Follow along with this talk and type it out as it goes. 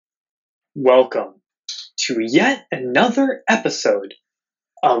Welcome to yet another episode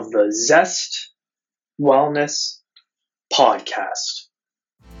of the Zest Wellness Podcast.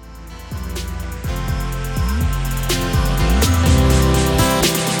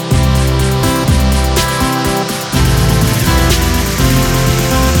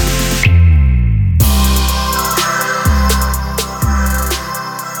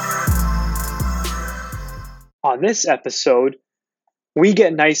 On this episode, we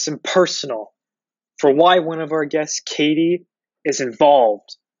get nice and personal for why one of our guests, Katie, is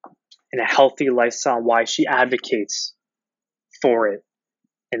involved in a healthy lifestyle and why she advocates for it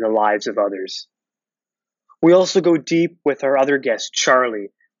in the lives of others. We also go deep with our other guest,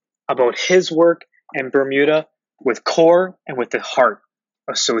 Charlie, about his work in Bermuda with CORE and with the Heart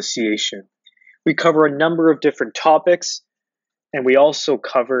Association. We cover a number of different topics, and we also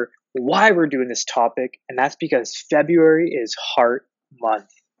cover why we're doing this topic, and that's because February is Heart Month.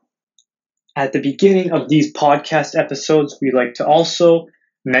 At the beginning of these podcast episodes, we like to also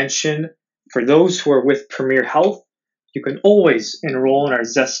mention for those who are with Premier Health, you can always enroll in our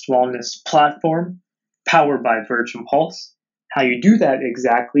Zest Wellness platform powered by Virgin Pulse. How you do that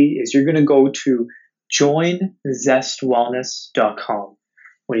exactly is you're going to go to joinzestwellness.com.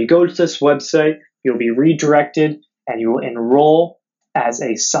 When you go to this website, you'll be redirected and you will enroll as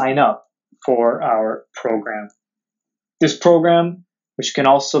a sign up for our program. This program, which can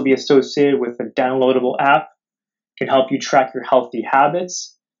also be associated with a downloadable app, can help you track your healthy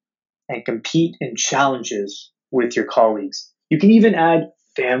habits and compete in challenges with your colleagues. You can even add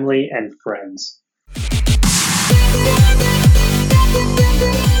family and friends.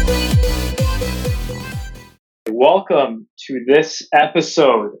 Welcome to this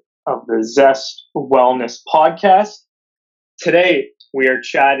episode of the Zest Wellness Podcast. Today, we are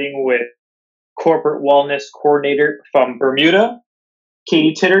chatting with Corporate Wellness Coordinator from Bermuda,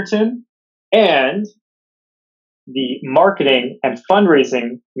 Katie Titterton, and the Marketing and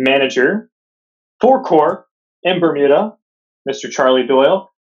Fundraising Manager for CORE in Bermuda, Mr. Charlie Doyle.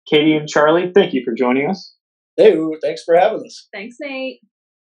 Katie and Charlie, thank you for joining us. Hey, thanks for having us. Thanks, Nate.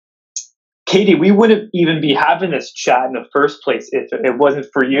 Katie, we wouldn't even be having this chat in the first place if it wasn't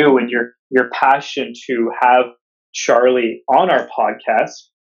for you and your passion to have Charlie on our podcast.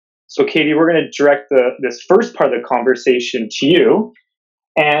 So, Katie, we're going to direct this first part of the conversation to you.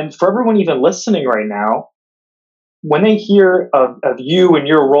 And for everyone even listening right now, when they hear of you and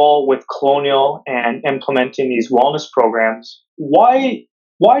your role with Colonial and implementing these wellness programs, why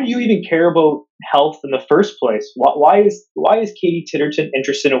do you even care about health in the first place? Why is Katie Titterton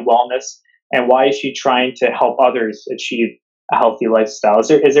interested in wellness, and why is she trying to help others achieve a healthy lifestyle? Is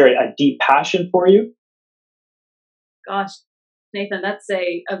there a deep passion for you? Gosh, Nathan, that's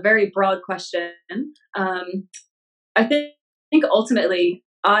a very broad question. I think ultimately,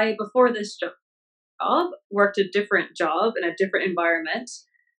 before this job, worked a different job in a different environment,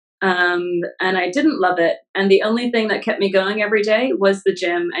 and I didn't love it. And the only thing that kept me going every day was the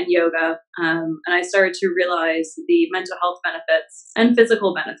gym and yoga. And I started to realize the mental health benefits and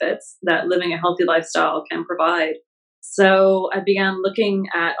physical benefits that living a healthy lifestyle can provide. So I began looking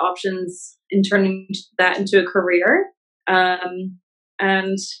at options in turning that into a career. And,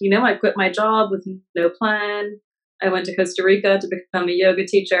 I quit my job with no plan. I went to Costa Rica to become a yoga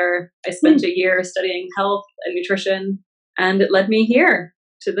teacher. I spent a year studying health and nutrition, and it led me here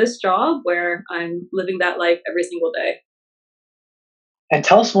to this job where I'm living that life every single day. And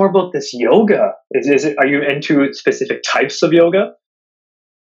tell us more about this yoga. Are you into specific types of yoga?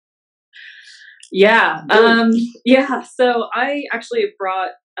 Yeah. So I actually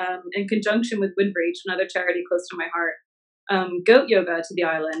brought, in conjunction with Windreach, another charity close to my heart, goat yoga to the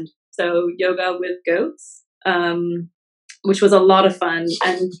island. So yoga with goats, which was a lot of fun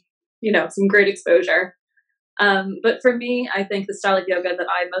and, some great exposure. But for me, I think the style of yoga that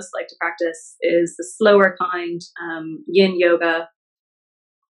I most like to practice is the slower kind, yin yoga,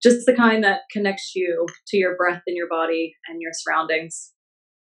 just the kind that connects you to your breath in your body and your surroundings.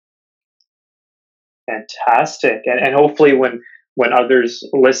 Fantastic. And hopefully when others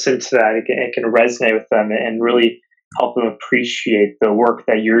listen to that, it can resonate with them and really help them appreciate the work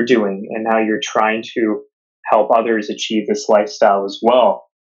that you're doing and how you're trying to help others achieve this lifestyle as well.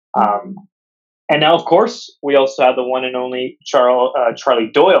 And now, of course, we also have the one and only Charlie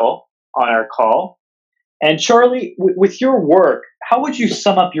Doyle on our call. And Charlie, with your work, how would you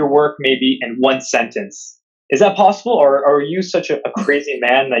sum up your work maybe in one sentence? Is that possible, or are you such a crazy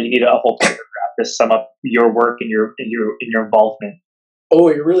man that you need a whole paragraph to sum up your work and your involvement? Oh,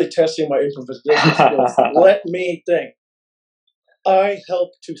 you're really testing my improvisation skills. Let me think. I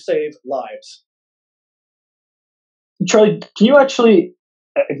help to save lives. Charlie, can you actually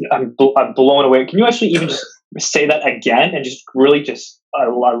I'm blown away. Can you actually even just say that again and just really I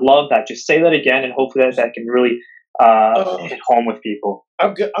love that. Just say that again, and hopefully that can really hit home with people.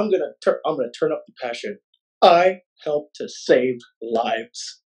 I'm gonna turn up the passion. I help to save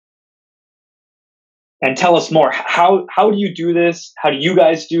lives. And tell us more. How do you do this? How do you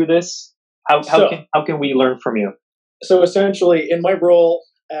guys do this? How can we learn from you? So essentially, in my role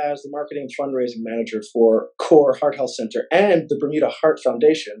as the marketing fundraising manager for CORE Heart Health Center and the Bermuda Heart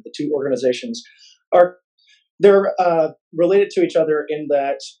Foundation, the two organizations they're related to each other in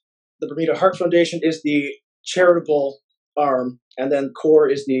that the Bermuda Heart Foundation is the charitable arm, and then CORE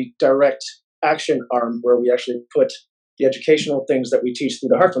is the direct action arm, where we actually put the educational things that we teach through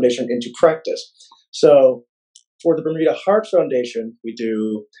the Heart Foundation into practice. So for the Bermuda Heart Foundation, we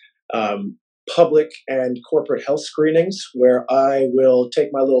do public and corporate health screenings, where I will take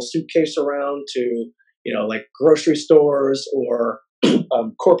my little suitcase around to, like grocery stores or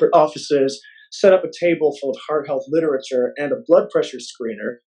corporate offices, set up a table full of heart health literature and a blood pressure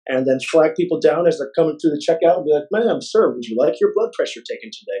screener, and then flag people down as they're coming through the checkout and be like, "Ma'am, sir, would you like your blood pressure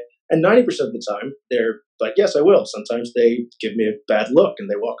taken today?" And 90% of the time, they're like, "Yes, I will." Sometimes they give me a bad look and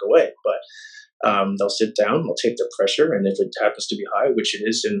they walk away, but they'll sit down, they'll take their pressure, and if it happens to be high, which it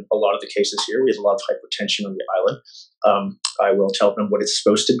is in a lot of the cases here, we have a lot of hypertension on the island, I will tell them what it's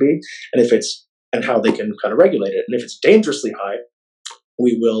supposed to be, and how they can kind of regulate it. And if it's dangerously high,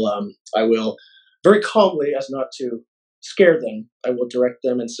 I will very calmly, as not to scare them, I will direct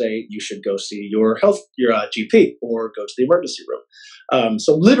them and say, "You should go see your GP or go to the emergency room."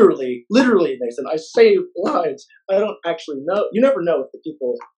 So literally, Nathan, I save lives. I don't actually know. You never know if the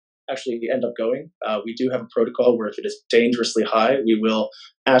people actually end up going. We do have a protocol where if it is dangerously high, we will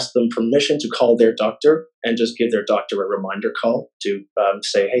ask them permission to call their doctor and just give their doctor a reminder call to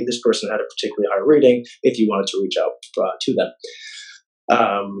say, "Hey, this person had a particularly high reading," if you wanted to reach out to them.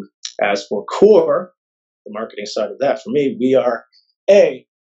 As for CORE, the marketing side of that, for me, we are a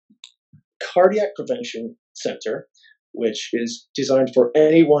cardiac prevention center, which is designed for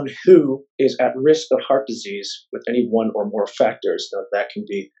anyone who is at risk of heart disease with any one or more factors. Now, that can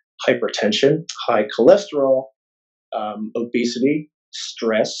be hypertension, high cholesterol, obesity,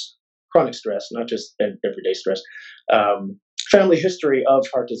 stress, chronic stress, not just everyday stress, family history of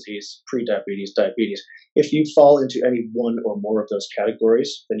heart disease, pre-diabetes, diabetes. If you fall into any one or more of those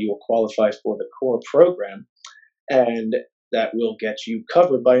categories, then you will qualify for the CORE program, and that will get you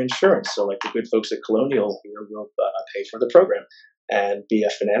covered by insurance. So like the good folks at Colonial here will pay for the program. And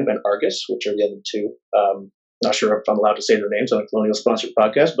BF&M and Argus, which are the other two, not sure if I'm allowed to say their names on a Colonial sponsored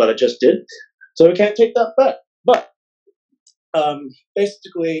podcast, but I just did. So we can't take that back. But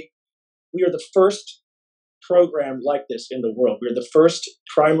basically, we are the first program like this in the world. We're the first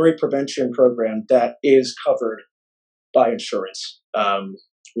primary prevention program that is covered by insurance,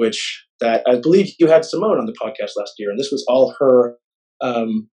 which that I believe you had Simone on the podcast last year, and this was all her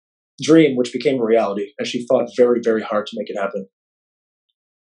dream, which became a reality, and she fought very, very hard to make it happen.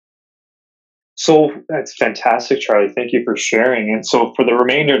 So that's fantastic, Charlie. Thank you for sharing. And so for the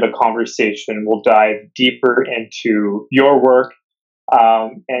remainder of the conversation, we'll dive deeper into your work,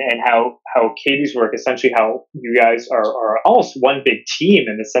 and how Katie's work, essentially how you guys are almost one big team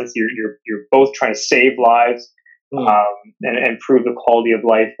in the sense you're both trying to save lives, and improve the quality of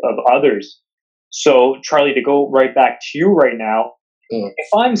life of others. So Charlie, to go right back to you right now, if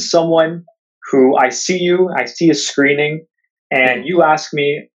I'm someone who I see a screening, and you ask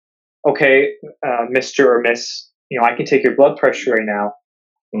me, "Okay, Mr. or Miss, I can take your blood pressure right now.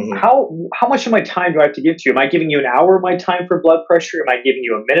 How much of my time do I have to give to you? Am I giving you an hour of my time for blood pressure? Am I giving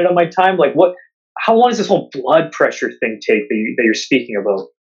you a minute of my time? Like how long does this whole blood pressure thing take that you're speaking about?"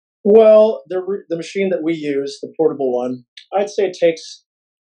 Well, the machine that we use, the portable one, I'd say it takes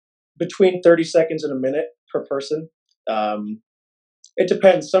between 30 seconds and a minute per person. It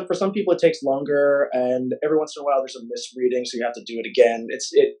depends. For some people it takes longer, and every once in a while there's a misreading, so you have to do it again.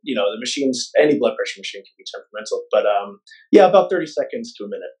 The machines, any blood pressure machine can be temperamental, but yeah, about 30 seconds to a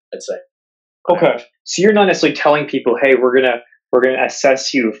minute, I'd say. Okay, so you're not necessarily telling people, "Hey, we're gonna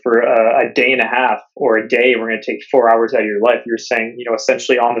assess you for a day and a half or a day. We're gonna take 4 hours out of your life." You're saying,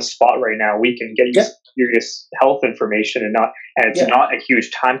 essentially on the spot right now, we can get you serious health information, and it's not a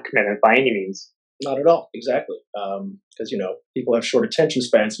huge time commitment by any means. Not at all, exactly. Because people have short attention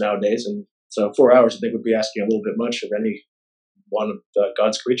spans nowadays, and so 4 hours I think would be asking a little bit much of any one of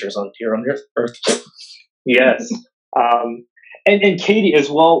God's creatures here on Earth. Yes. And Katie, as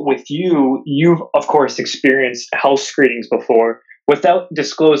well, with you've of course experienced health screenings before. Without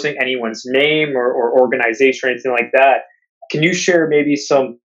disclosing anyone's name or organization or anything like that, can you share maybe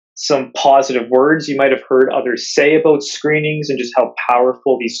some some positive words you might have heard others say about screenings and just how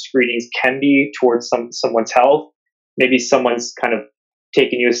powerful these screenings can be towards someone's health. Maybe someone's kind of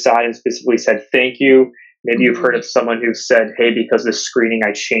taken you aside and specifically said thank you. Maybe you've heard of someone who said, hey, because of this screening,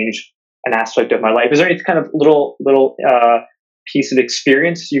 I changed an aspect of my life. Is there any kind of little piece of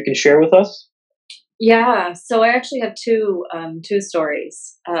experience you can share with us? Yeah, so I actually have two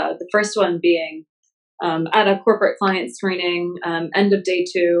stories. The first one being at a corporate client screening, end of day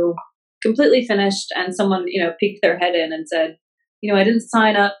 2, completely finished, and someone peeked their head in and said, I didn't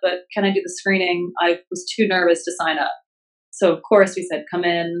sign up, but can I do the screening? I was too nervous to sign up. So of course we said, come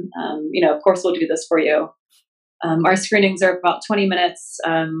in. Of course we'll do this for you. Our screenings are about 20 minutes.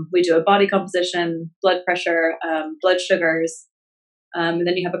 We do a body composition, blood pressure, blood sugars. And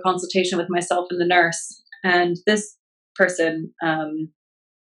then you have a consultation with myself and the nurse. And this person,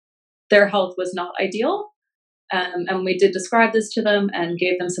 their health was not ideal. And we did describe this to them and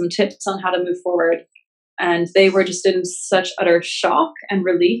gave them some tips on how to move forward. And they were just in such utter shock and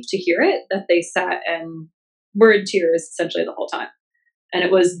relief to hear it that they sat and were in tears essentially the whole time. And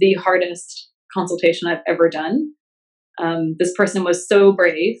it was the hardest consultation I've ever done. This person was so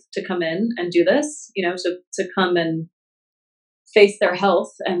brave to come in and do this, to come and face their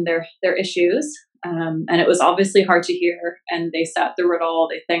health and their issues. And it was obviously hard to hear, and they sat through it all.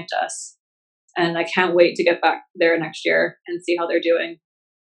 They thanked us. And I can't wait to get back there next year and see how they're doing.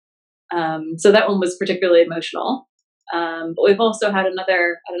 So that one was particularly emotional. But we've also had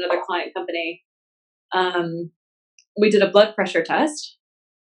another client company. We did a blood pressure test,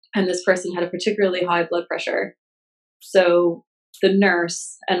 and this person had a particularly high blood pressure. So the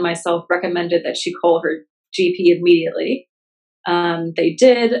nurse and myself recommended that she call her GP immediately. They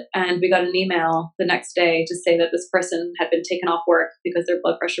did, and we got an email the next day to say that this person had been taken off work because their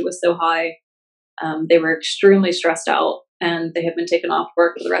blood pressure was so high. They were extremely stressed out, and they had been taken off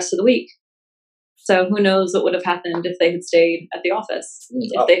work for the rest of the week. So who knows what would have happened if they had stayed at the office,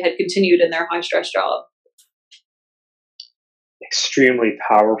 if they had continued in their high stress job. Extremely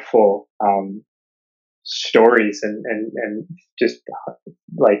powerful stories, and just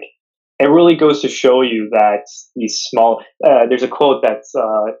like, it really goes to show you that these small, there's a quote that's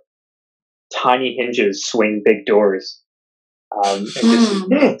tiny hinges swing big doors. And just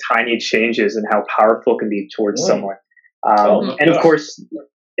tiny changes and how powerful it can be towards someone. And of course,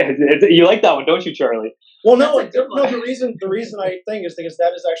 you like that one, don't you, Charlie? Well, no. The reason I think is because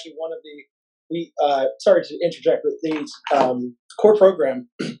that is actually one of the sorry to interject, but the core program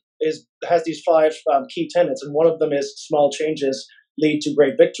has these 5 key tenets, and one of them is small changes lead to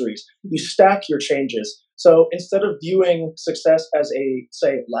great victories. You stack your changes. So instead of viewing success as a,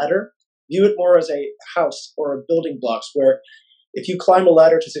 say, ladder, view it more as a house or a building blocks, where if you climb a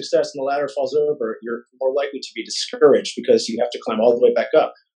ladder to success and the ladder falls over, you're more likely to be discouraged because you have to climb all the way back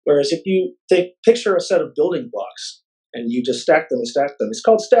up. Whereas if you picture a set of building blocks and you just stack them, it's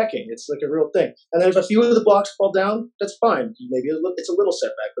called stacking. It's like a real thing. And then if a few of the blocks fall down, that's fine. Maybe it's a little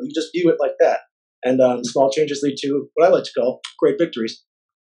setback, but you just view it like that. And small changes lead to what I like to call great victories.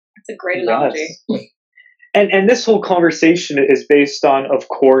 That's a great analogy. Yes. And this whole conversation is based on, of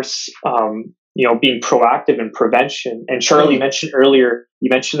course, being proactive in prevention. And Charlie mentioned earlier, you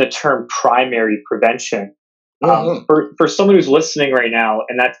mentioned the term primary prevention. For someone who's listening right now,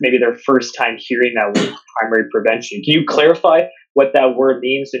 and that's maybe their first time hearing that word, primary prevention, can you clarify what that word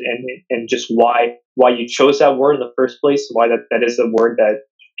means and just why you chose that word in the first place? Why that is a word that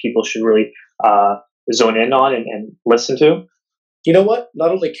people should really zone in on and listen to? You know what?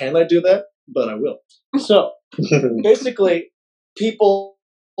 Not only can I do that, but I will. So basically, people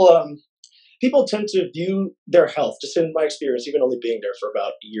tend to view their health, just in my experience, even only being there for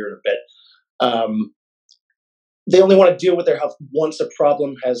about a year and a bit, they only want to deal with their health once a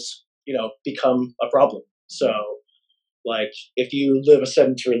problem has, become a problem. So, like, if you live a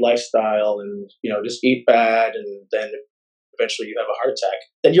sedentary lifestyle and, just eat bad, and then eventually you have a heart attack,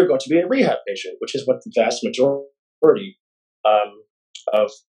 then you're going to be a rehab patient, which is what the vast majority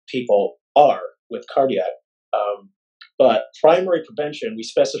of people are with cardiac. But primary prevention, we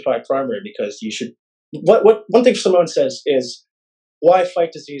specify primary because you should. One thing Simone says is, why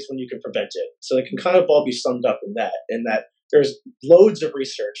fight disease when you can prevent it? So it can kind of all be summed up in that there's loads of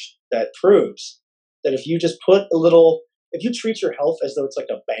research that proves that if you just if you treat your health as though it's like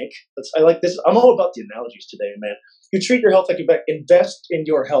a bank, I like this. I'm all about the analogies today, man. You treat your health like a bank, invest in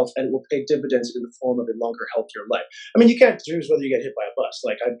your health, and it will pay dividends in the form of a longer, healthier life. I mean, you can't choose whether you get hit by a bus.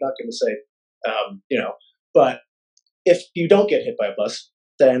 Like, I'm not going to say, but if you don't get hit by a bus,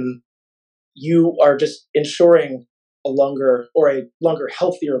 then you are just ensuring a longer,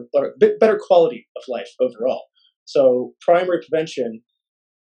 healthier, or better quality of life overall. So primary prevention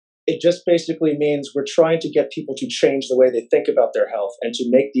it just basically means we're trying to get people to change the way they think about their health and to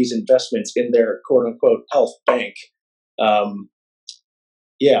make these investments in their quote unquote health bank.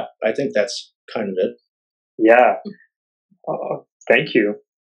 Yeah, I think that's kind of it. Yeah. Thank you.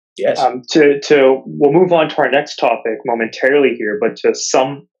 Yes. We'll move on to our next topic momentarily here, but to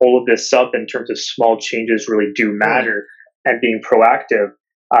sum all of this up in terms of small changes really do matter and being proactive.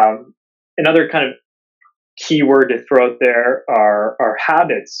 Another kind of key word to throw out there are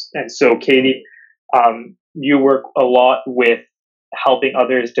habits. And so, Katie, you work a lot with helping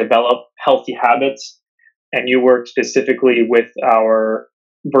others develop healthy habits, and you work specifically with our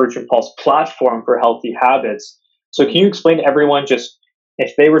Virgin Pulse platform for healthy habits. So can you explain to everyone, just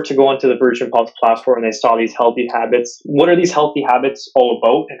if they were to go onto the Virgin Pulse platform and they saw these healthy habits, what are these healthy habits all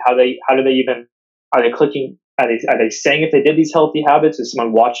about, and are they clicking? Are they saying if they did these healthy habits? Is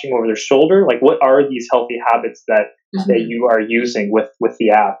someone watching over their shoulder? Like, what are these healthy habits that you are using with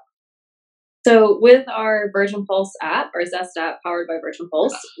the app? So with our Virgin Pulse app, our Zest app powered by Virgin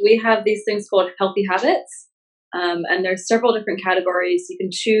Pulse, we have these things called healthy habits. And there's several different categories. You can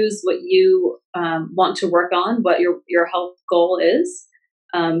choose what you want to work on, what your health goal is.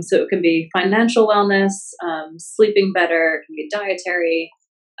 So it can be financial wellness, sleeping better, it can be dietary,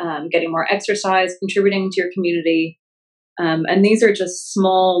 getting more exercise, contributing to your community. And these are just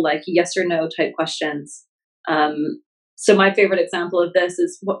small, like yes or no type questions. So my favorite example of this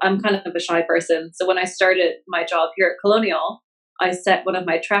is, I'm kind of a shy person. So when I started my job here at Colonial, I set one of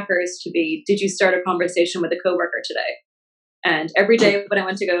my trackers to be, did you start a conversation with a coworker today? And every day when I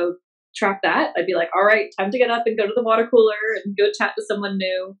went to go track that, I'd be like, all right, time to get up and go to the water cooler and go chat to someone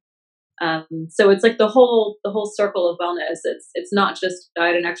new. So it's like the whole circle of wellness. It's not just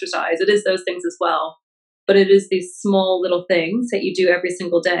diet and exercise. It is those things as well, but it is these small little things that you do every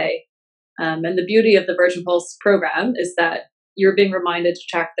single day. And the beauty of the Virgin Pulse program is that you're being reminded to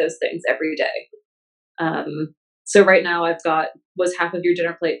track those things every day. So right now I've got, was half of your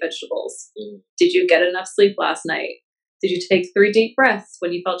dinner plate vegetables? Did you get enough sleep last night? Did you take 3 deep breaths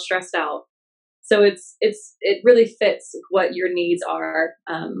when you felt stressed out? So it really fits what your needs are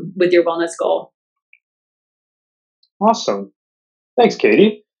with your wellness goal. Awesome. Thanks,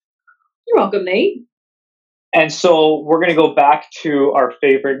 Katie. You're welcome, Nate. And so we're going to go back to our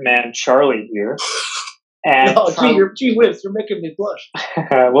favorite man, Charlie, here. And gee whiz, you're making me blush.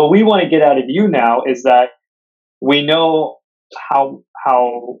 What we want to get out of you now is that we know how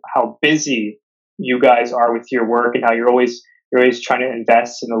busy you guys are with your work, and how you're always trying to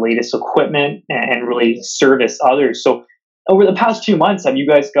invest in the latest equipment and really service others. So over the past 2 months, have you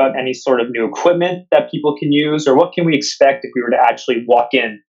guys got any sort of new equipment that people can use, or what can we expect if we were to actually walk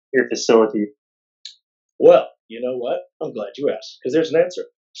in your facility? Well, you know what? I'm glad you asked, because there's an answer.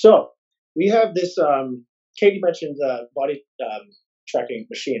 So we have this, Katie mentioned body tracking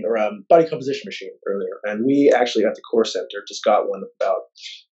machine, or body composition machine earlier. And we actually at the Core Center just got one about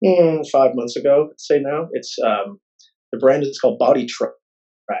 5 months ago, let's say now. It's the brand is called Body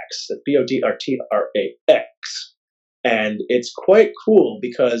Tracks, BODRTRAX. And it's quite cool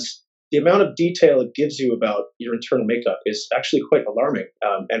because the amount of detail it gives you about your internal makeup is actually quite alarming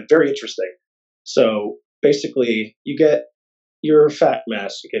and very interesting. So basically, you get your fat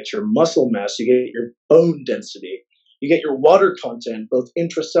mass, you get your muscle mass, you get your bone density, you get your water content, both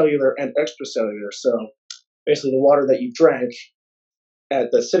intracellular and extracellular. So basically the water that you drank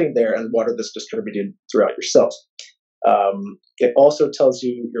that's sitting there and water that's distributed throughout your cells. It also tells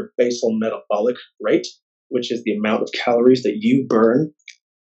you your basal metabolic rate, which is the amount of calories that you burn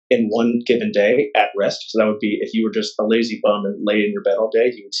in one given day at rest. So that would be if you were just a lazy bum and lay in your bed all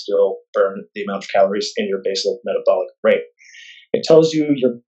day, you would still burn the amount of calories in your basal metabolic rate. It tells you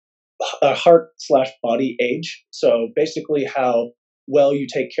your heart/body age. So basically how well you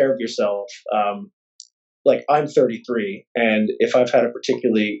take care of yourself. Like I'm 33, and if I've had a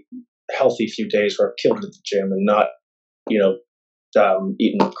particularly healthy few days where I've killed it at the gym and not,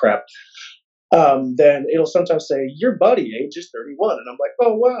 eating crap, then it'll sometimes say your body age is 31, and I'm like,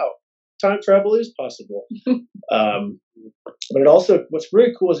 oh wow, time travel is possible. But it also, what's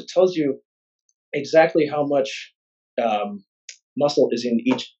really cool is it tells you exactly how much muscle is in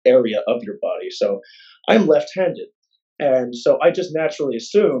each area of your body. So I'm left-handed, and so I just naturally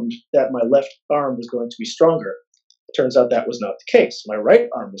assumed that my left arm was going to be stronger. It turns out that was not the case. My right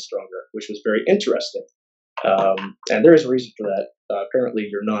arm was stronger, which was very interesting. And there is a reason for that. Apparently,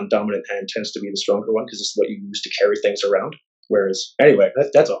 your non-dominant hand tends to be the stronger one because it's what you use to carry things around. Whereas, anyway,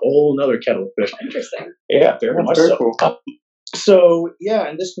 that's a whole nother kettle of fish. Interesting. Yeah, very much so. Cool. So, yeah,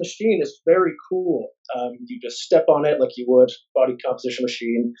 and this machine is very cool. You just step on it like you would body composition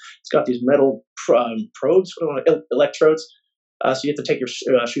machine. It's got these metal probes, electrodes, So you have to take your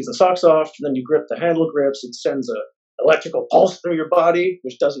shoes and socks off, and then you grip the handle grips. It sends a electrical pulse through your body,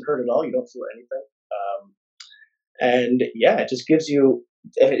 which doesn't hurt at all. You don't feel anything. And yeah, it just gives you,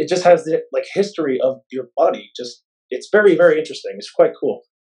 it just has the like history of your body. Just, it's very, very interesting. It's quite cool.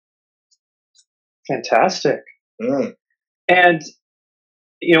 Fantastic. Mm. And,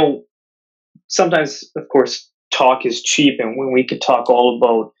 you know, sometimes, of course, talk is cheap, and when we could talk all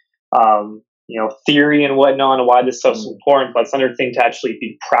about, you know, theory and whatnot and why this stuff's important, but it's another thing to actually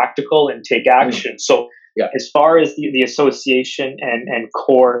be practical and take action. So Yeah. as far as the association and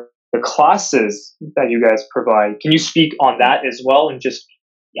core, the classes that you guys provide, can you speak on that as well? And just,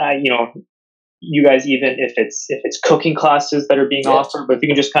 you know, you guys, even if it's cooking classes that are being Yes. offered, but if you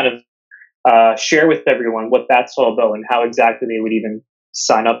can just kind of share with everyone what that's all about and how exactly they would even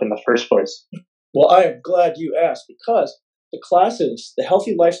sign up in the first place. Well, I am glad you asked, because the classes, the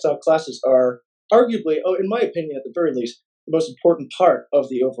healthy lifestyle classes, are arguably, in my opinion, at the very least, the most important part of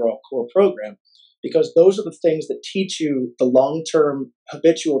the overall core program, because those are the things that teach you the long-term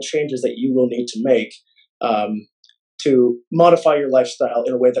habitual changes that you will need to make to modify your lifestyle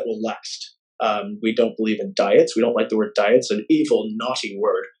in a way that will last. We don't believe in diets. We don't like the word diets, an evil, naughty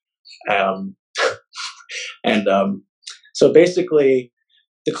word. So basically,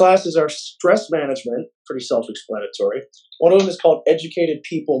 the classes are stress management, pretty self-explanatory. One of them is called Educated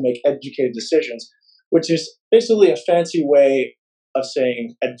People Make Educated Decisions, which is basically a fancy way of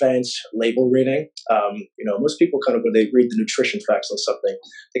saying advanced label reading. You know, most people kind of, when they read the nutrition facts on something,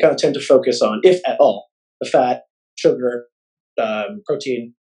 they kind of tend to focus on, if at all, the fat, sugar,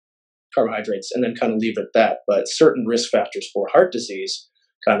 protein, carbohydrates, and then kind of leave it at that. But certain risk factors for heart disease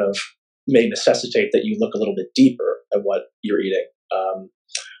kind of may necessitate that you look a little bit deeper at what you're eating.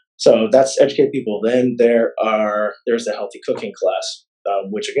 So that's Educate People. Then there's the Healthy Cooking class,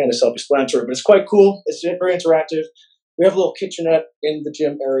 which again is self-explanatory, but it's quite cool. It's very interactive. We have a little kitchenette in the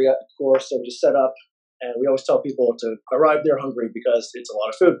gym area, of course, so we just set up, and we always tell people to arrive there hungry because it's a lot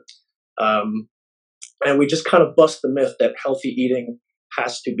of food. And we just kind of bust the myth that healthy eating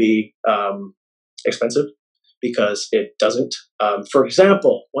has to be expensive, because it doesn't. For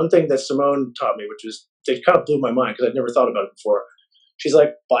example, one thing that Simone taught me, it kind of blew my mind because I'd never thought about it before. She's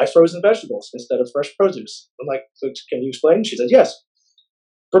like, buy frozen vegetables instead of fresh produce. I'm like, so can you explain? She says, yes.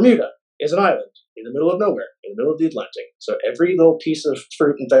 Bermuda is an island in the middle of nowhere, in the middle of the Atlantic. So every little piece of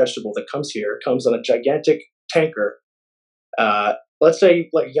fruit and vegetable that comes here comes on a gigantic tanker. Let's say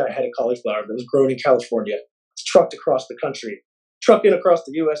like you got a head of cauliflower that was grown in California. It's trucked across the country, trucked in across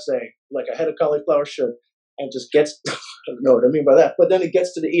the USA like a head of cauliflower should, and just gets, I don't know what I mean by that, but then it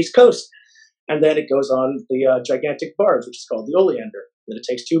gets to the East Coast. And then it goes on the gigantic barge, which is called the oleander. Then it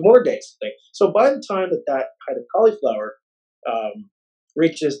takes 2 more days. So by the time that head of cauliflower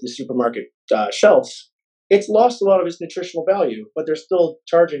reaches the supermarket shelves, it's lost a lot of its nutritional value, but they're still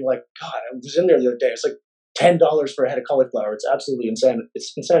charging like, God, I was in there the other day. It's like $10 for a head of cauliflower. It's absolutely insane.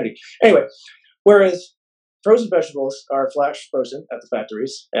 It's insanity. Anyway, whereas frozen vegetables are flash frozen at the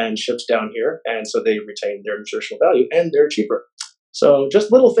factories and shipped down here, and so they retain their nutritional value and they're cheaper. So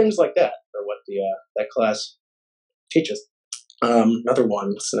just little things like that are what that class teaches. Another one.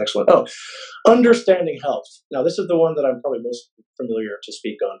 What's the next one? Oh, understanding health. Now, this is the one that I'm probably most familiar to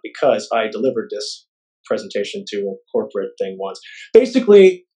speak on because I delivered this presentation to a corporate thing once.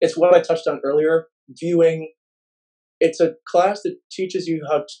 Basically, it's what I touched on earlier. It's a class that teaches you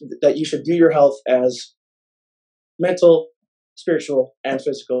that you should view your health as mental, spiritual, and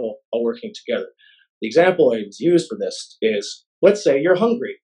physical all working together. The example I used for this is, let's say you're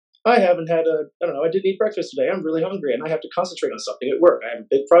hungry. I haven't had I didn't eat breakfast today. I'm really hungry and I have to concentrate on something at work. I have a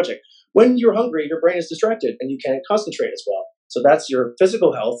big project. When you're hungry, your brain is distracted and you can't concentrate as well. So that's your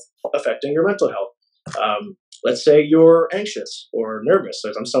physical health affecting your mental health. Let's say you're anxious or nervous.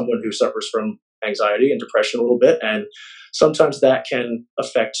 I'm someone who suffers from anxiety and depression a little bit, and sometimes that can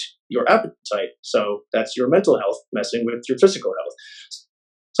affect your appetite. So that's your mental health messing with your physical health.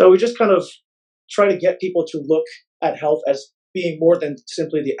 So we just kind of try to get people to look at health as being more than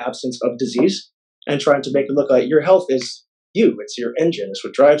simply the absence of disease, and trying to make it look like your health is you. It's your engine. It's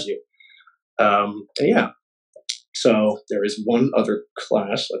what drives you. And yeah. So there is one other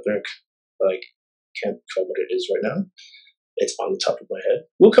class, I think, I can't tell what it is right now. It's on the top of my head.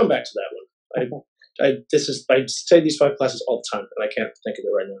 We'll come back to that one. I say these 5 classes all the time, and I can't think of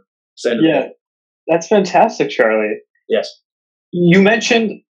it right now. Yeah, that's fantastic, Charlie. Yes. You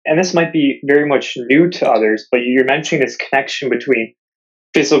mentioned, and this might be very much new to others, but you're mentioning this connection between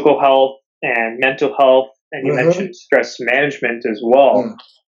physical health and mental health, and you mentioned stress management as well.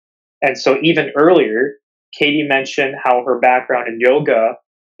 And so even earlier, Katie mentioned how her background in yoga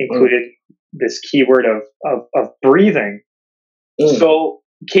included this keyword of breathing. So,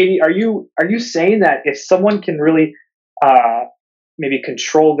 Katie, are you saying that if someone can really maybe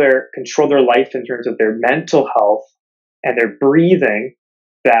control their life in terms of their mental health and their breathing,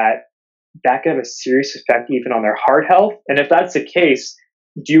 that could have a serious effect even on their heart health? And if that's the case,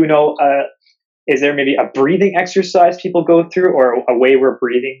 do you know, is there maybe a breathing exercise people go through, or a way we're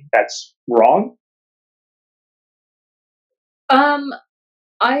breathing that's wrong?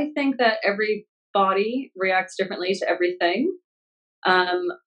 I think that every body reacts differently to everything.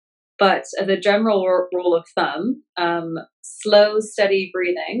 But as a general rule of thumb, slow, steady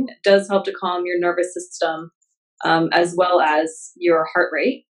breathing does help to calm your nervous system, as well as your heart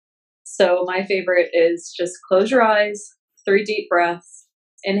rate. So my favorite is just close your eyes, 3 deep breaths,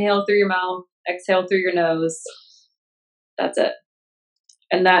 inhale through your mouth, exhale through your nose. That's it.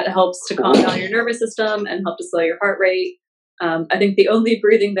 And that helps to calm down your nervous system and help to slow your heart rate. I think the only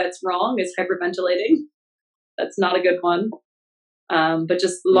breathing that's wrong is hyperventilating. That's not a good one. But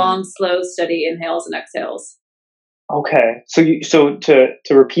just long, slow, steady inhales and exhales. Okay. So to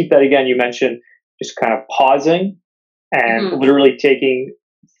repeat that again, you mentioned just kind of pausing and literally taking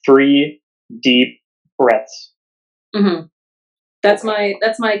 3 deep breaths. Mm-hmm. That's my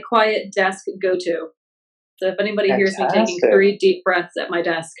quiet desk go-to. So if anybody hears me taking 3 deep breaths at my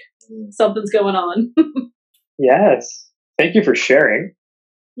desk, something's going on. Yes. Thank you for sharing.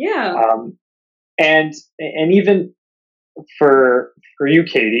 Yeah. And even for you,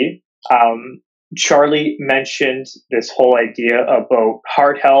 Katie, Charlie mentioned this whole idea about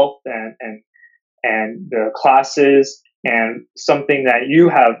heart health and the classes, and something that you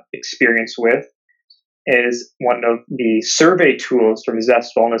have experience with is one of the survey tools from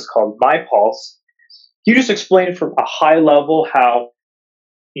Zest Wellness called MyPulse. Can you just explain from a high level how,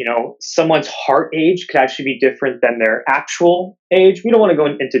 someone's heart age could actually be different than their actual age? We don't want to go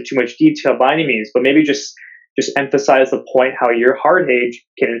into too much detail by any means, but maybe just emphasize the point how your heart age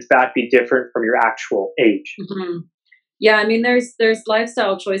can in fact be different from your actual age. Mm-hmm. Yeah, I mean, there's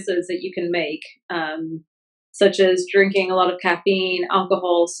lifestyle choices that you can make, such as drinking a lot of caffeine,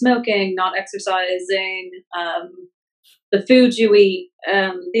 alcohol, smoking, not exercising, the food you eat.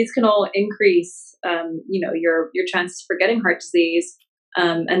 These can all increase, your chances for getting heart disease,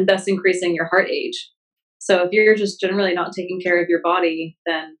 and thus increasing your heart age. So if you're just generally not taking care of your body,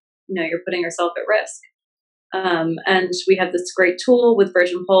 then you're putting yourself at risk. And we have this great tool with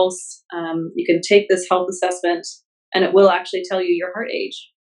Virgin Pulse. You can take this health assessment, and it will actually tell you your heart age,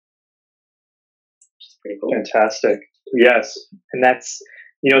 which is pretty cool. Fantastic. Yes, and that's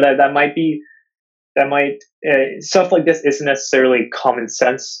that might stuff like this isn't necessarily common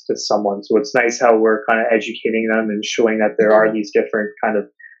sense to someone. So it's nice how we're kind of educating them and showing that there are these different kind of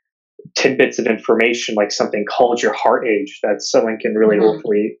tidbits of information, like something called your heart age, that someone can really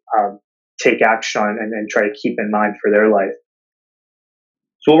hopefully take action on and try to keep in mind for their life.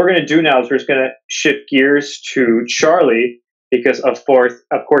 So what we're going to do now is we're just going to shift gears to Charlie, because of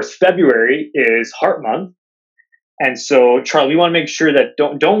course February is Heart Month. And so, Charlie, we want to make sure that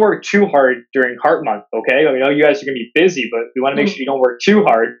don't work too hard during Heart Month, okay? I know you guys are going to be busy, but we want to make sure you don't work too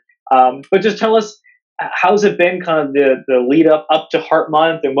hard. But just tell us, how's it been, kind of the lead up to Heart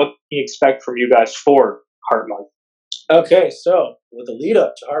Month, and what can you expect from you guys for Heart Month? Okay, so with the lead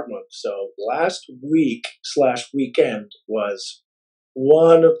up to Heart Month, so last week/weekend was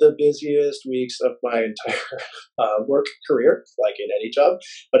one of the busiest weeks of my entire work career, like in any job,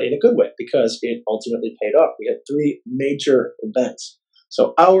 but in a good way, because it ultimately paid off. We had 3 major events.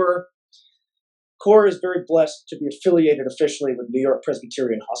 So our core is very blessed to be affiliated officially with New York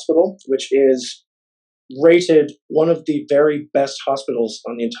Presbyterian Hospital, which is rated one of the very best hospitals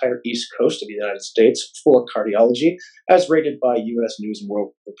on the entire East Coast of the United States for cardiology, as rated by U.S. News and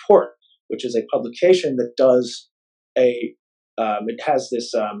World Report, which is a publication that does it has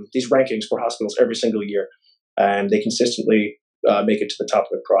these rankings for hospitals every single year, and they consistently make it to the top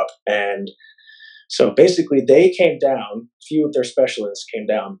of the crop. And so basically they came down, a few of their specialists came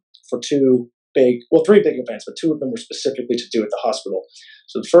down for 3 big events, but 2 of them were specifically to do at the hospital.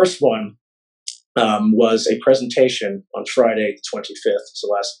 So the first one was a presentation on Friday the 25th, so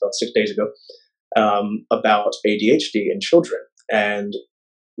about 6 days ago, about ADHD in children. And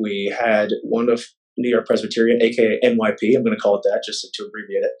we had one of New York Presbyterian, aka NYP, I'm going to call it that just to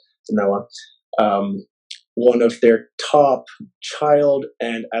abbreviate it from now on. One of their top child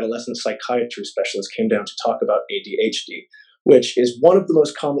and adolescent psychiatry specialists came down to talk about ADHD, which is one of the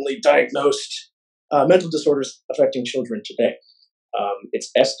most commonly diagnosed mental disorders affecting children today. It's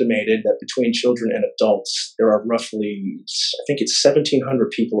estimated that between children and adults, there are roughly, I think it's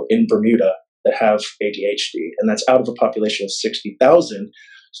 1,700 people in Bermuda that have ADHD, and that's out of a population of 60,000.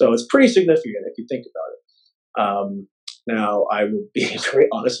 So it's pretty significant if you think about it. Now, I will be very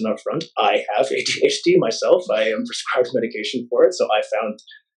honest and upfront. I have ADHD myself. I am prescribed medication for it, so I found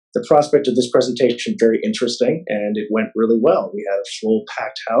the prospect of this presentation very interesting, and it went really well. We had a full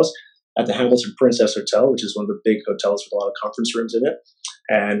packed house at the Hamilton Princess Hotel, which is one of the big hotels with a lot of conference rooms in it.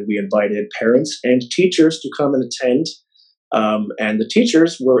 And we invited parents and teachers to come and attend. And the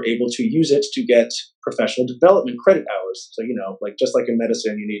teachers were able to use it to get professional development credit hours. So, like just like in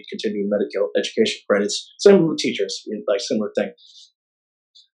medicine, you need continuing medical education credits. Same with teachers, like similar thing.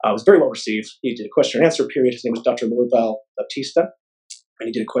 It was very well received. He did a question and answer period. His name was Dr. Lourval Baptista. And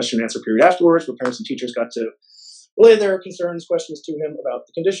he did a question and answer period afterwards where parents and teachers got to relay their concerns, questions to him about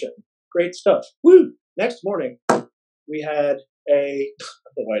the condition. Great stuff. Woo! Next morning, we had I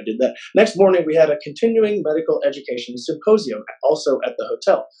don't know why I did that. Next morning, we had a continuing medical education symposium also at the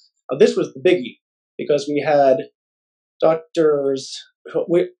hotel. This was the biggie because we had doctors,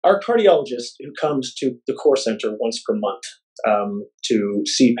 our cardiologist who comes to the Core Center once per month to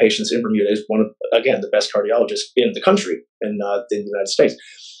see patients in Bermuda is one of, again, the best cardiologists in the country, in the United States.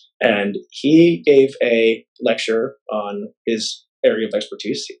 And he gave a lecture on his area of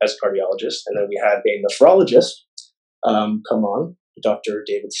expertise as a cardiologist. And then we had a nephrologist come on, Dr.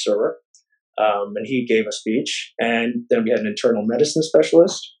 David Surer, and he gave a speech. And then we had an internal medicine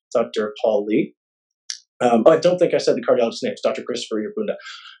specialist, Dr. Paul Lee. I don't think I said the cardiologist's name. It's Dr. Christopher Yerbunda.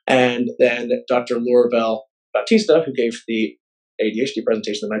 And then Dr. Lourval Baptista, who gave the ADHD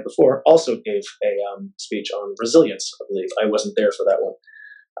presentation the night before, also gave a speech on resilience, I believe. I wasn't there for that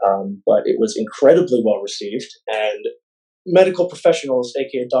one. But it was incredibly well received. And medical professionals,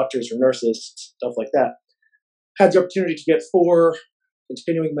 aka doctors or nurses, stuff like that, had the opportunity to get 4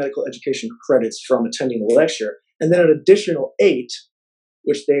 continuing medical education credits from attending the lecture, and then an additional 8,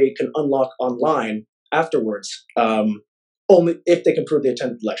 which they can unlock online afterwards, only if they can prove they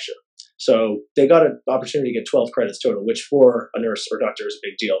attended the lecture. So they got an opportunity to get 12 credits total, which for a nurse or doctor is a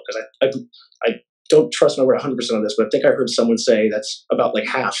big deal, because I don't trust my word 100% on this, but I think I heard someone say that's about like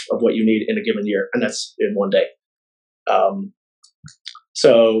half of what you need in a given year, and that's in one day.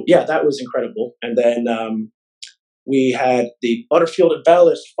 So yeah, that was incredible. And then we had the Butterfield and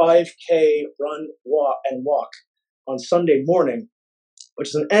Vallis 5K run, walk on Sunday morning, which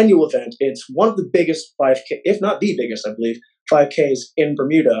is an annual event. It's one of the biggest 5K, if not the biggest, I believe, 5Ks in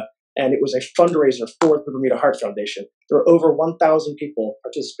Bermuda. And it was a fundraiser for the Bermuda Heart Foundation. There were over 1,000 people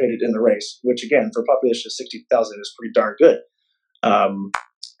participated in the race, which again, for a population of 60,000 is pretty darn good.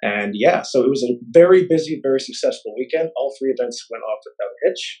 And yeah, so it was a very busy, very successful weekend. All 3 events went off without a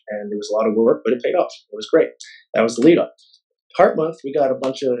hitch, and it was a lot of work, but it paid off. It was great. That was the lead up. Heart Month, we got a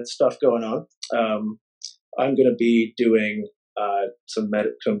bunch of stuff going on. I'm going to be doing some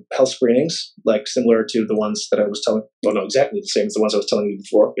health screenings, like similar to the ones that I was telling, well, no, exactly the same as the ones I was telling you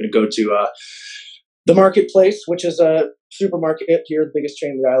before. I'm going to go to the Marketplace, which is a supermarket here, the biggest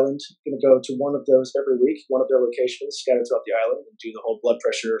chain on the island. I'm going to go to one of those every week, one of their locations scattered throughout the island, and do the whole blood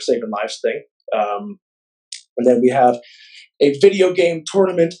pressure saving lives thing. And then we have a video game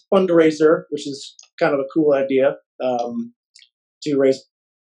tournament fundraiser, which is kind of a cool idea, to raise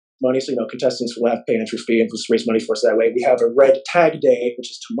money. So, contestants will have to pay an entry fee and just raise money for us that way. We have a Red Tag Day,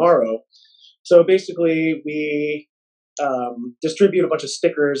 which is tomorrow. So basically, we distribute a bunch of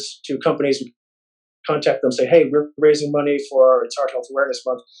stickers to companies who contact them, say, hey, we're raising money for it's Heart Health Awareness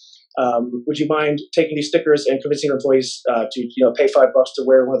Month. Would you mind taking these stickers and convincing your employees to pay $5 to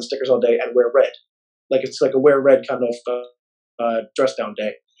wear one of the stickers all day and wear red? Like it's like a wear red kind of dress down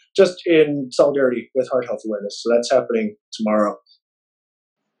day, just in solidarity with Heart Health Awareness. So that's happening tomorrow.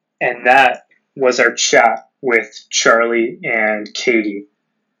 And that was our chat with Charlie and Katie.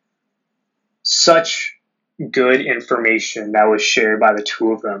 Such good information that was shared by the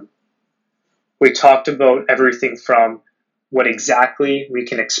two of them. We talked about everything from what exactly we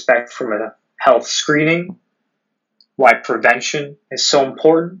can expect from a health screening, why prevention is so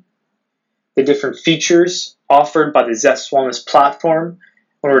important, the different features offered by the Zest Wellness platform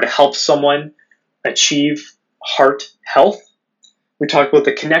in order to help someone achieve heart health. We talked about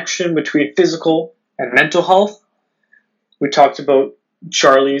the connection between physical and mental health. We talked about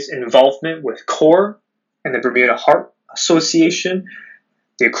Charlie's involvement with CORE and the Bermuda Heart Association,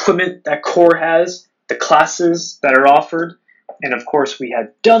 the equipment that CORE has, the classes that are offered, and of course we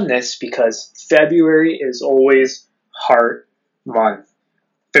had done this because February is always Heart Month.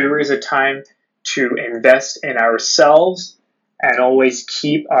 February is a time to invest in ourselves and always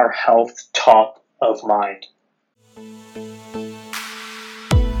keep our health top of mind.